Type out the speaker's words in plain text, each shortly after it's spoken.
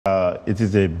It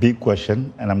is a big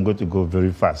question, and I'm going to go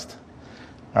very fast.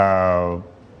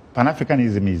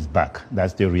 Pan-Africanism is back.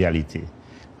 That's the reality,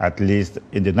 at least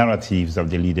in the narratives of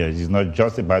the leaders. It's not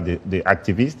just about the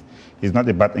activists. It's not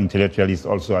about intellectualists,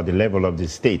 also at the level of the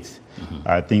states.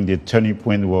 I think the turning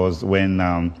point was when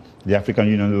the African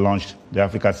Union launched the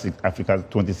Africa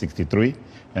 2063,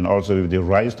 and also with the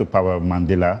rise to power of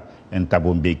Mandela and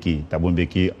Thabo Mbeki. Thabo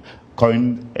Mbeki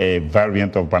coined a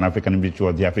variant of Pan-Africanism, which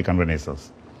was the African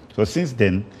Renaissance. So since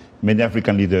then, many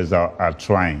African leaders are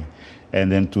trying.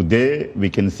 And then today, we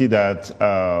can see that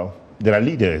there are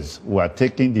leaders who are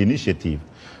taking the initiative.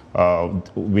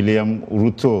 William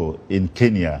Ruto in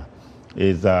Kenya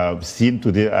is seen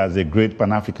today as a great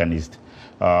Pan-Africanist.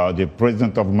 The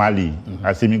president of Mali,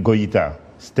 Assimi Goïta,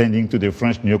 standing to the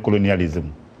French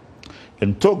neocolonialism.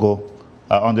 In Togo,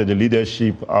 under the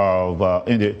leadership of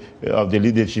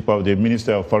the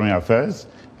Minister of Foreign Affairs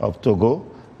of Togo,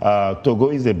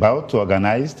 Togo is about to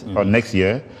organize next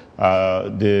year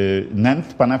the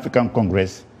 9th Pan-African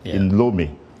Congress in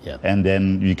Lomé. And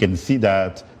then you can see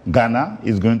that Ghana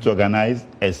is going to organize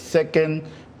a second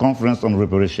conference on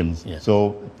reparations.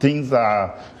 So things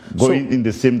are going in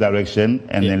the same direction,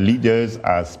 and then leaders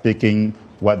are speaking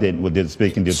what they're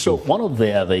speaking the truth. One of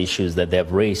the other issues that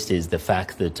they've raised is the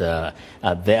fact that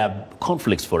there are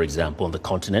conflicts, for example, on the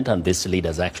continent, and these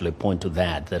leaders actually point to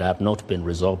that have not been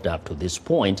resolved up to this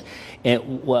point.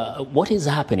 What is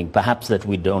happening, perhaps that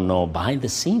we don't know behind the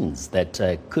scenes, that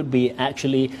could be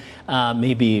actually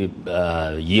maybe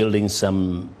yielding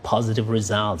some positive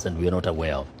results and we're not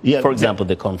aware of? For example,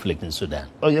 the conflict in Sudan.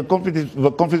 The conflict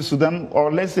in Sudan,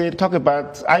 or let's say talk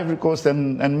about Ivory Coast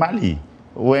and Mali.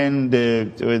 When the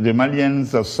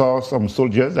Malians saw some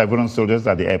soldiers, Ivorian soldiers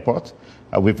at the airport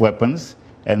with weapons,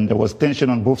 and there was tension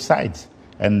on both sides.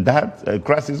 And that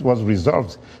crisis was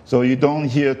resolved. So you don't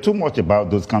hear too much about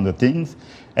those kind of things.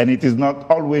 And it is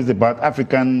not always about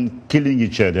African killing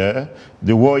each other.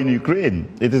 The war in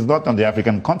Ukraine, it is not on the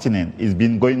African continent. It's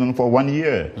been going on for 1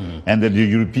 year. And the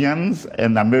Europeans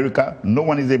and America, no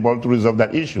one is able to resolve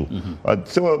that issue.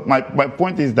 So my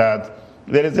point is that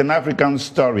there is an African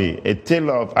story, a tale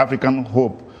of African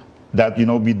hope that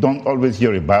we don't always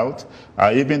hear about.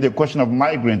 Even the question of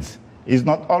migrants is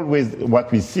not always what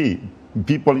we see.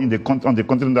 People on the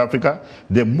continent of Africa,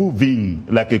 they're moving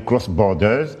like across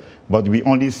borders, but we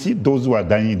only see those who are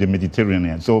dying in the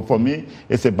Mediterranean. So for me,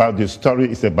 it's about the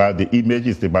story, it's about the image,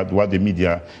 it's about what the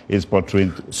media is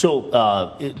portraying.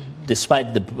 So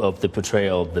despite the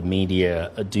portrayal of the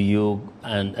media, do you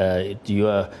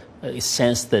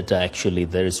sense that actually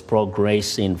there is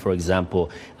progress in, for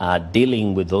example,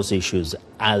 dealing with those issues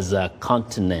as a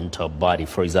continental body,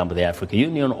 for example, the African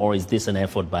Union, or is this an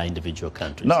effort by individual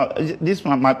countries? No,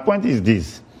 my point is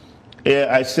this.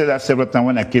 I said that several times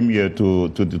when I came here to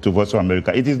Voice of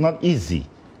America. It is not easy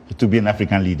to be an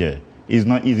African leader. It's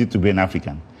not easy to be an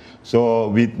African. So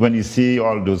when you see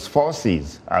all those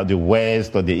forces, the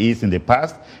West or the East in the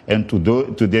past, and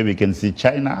today we can see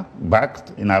China back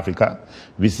in Africa,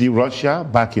 we see Russia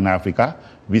back in Africa,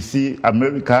 we see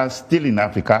America still in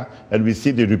Africa, and we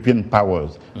see the European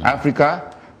powers.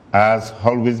 Africa has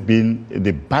always been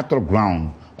the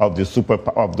battleground of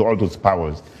all those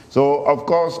powers. So, of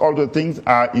course, all the things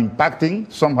are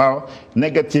impacting somehow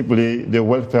negatively the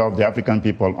welfare of the African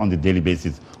people on the daily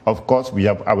basis. Of course, we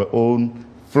have our own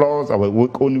flaws, our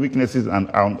own weaknesses, and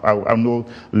our no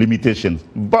limitations.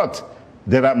 But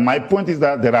my point is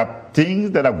that there are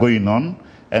things that are going on,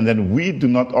 and then we do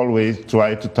not always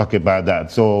try to talk about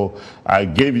that. So I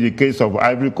gave you the case of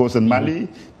Ivory Coast and Mali.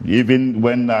 Even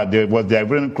when there was the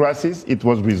Ivorian crisis, it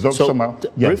was resolved somehow.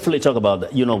 Briefly talk about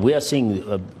that. We are seeing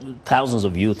thousands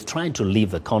of youth trying to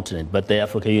leave the continent, but the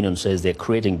African Union says they're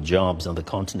creating jobs on the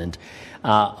continent.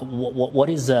 What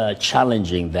is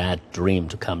challenging that dream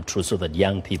to come true so that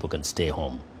young people can stay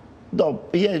home? No,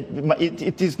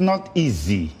 it is not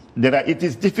easy. It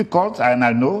is difficult, and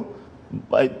I know.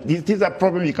 But this is a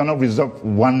problem you cannot resolve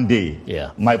one day.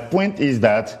 My point is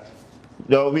that,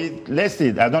 let's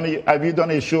see, have you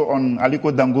done a show on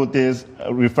Aliko Dangote's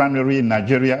refinery in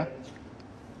Nigeria?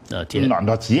 Not yet. No,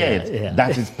 not yet.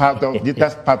 That is part of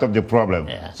that's part of the problem.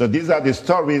 So these are the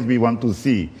stories we want to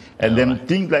see, and then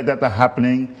things like that are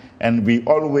happening, and we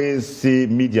always see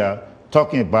media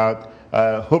talking about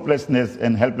hopelessness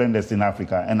and helplessness in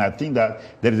Africa. And I think that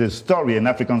there is a story, an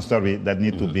African story, that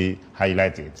needs to be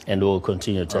highlighted. And we'll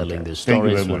continue telling the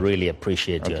stories. We really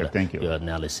appreciate your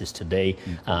analysis today.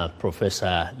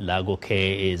 Professor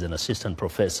Lagoke is an assistant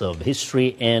professor of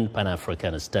history and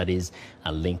Pan-African studies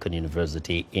at Lincoln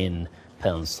University in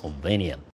Pennsylvania.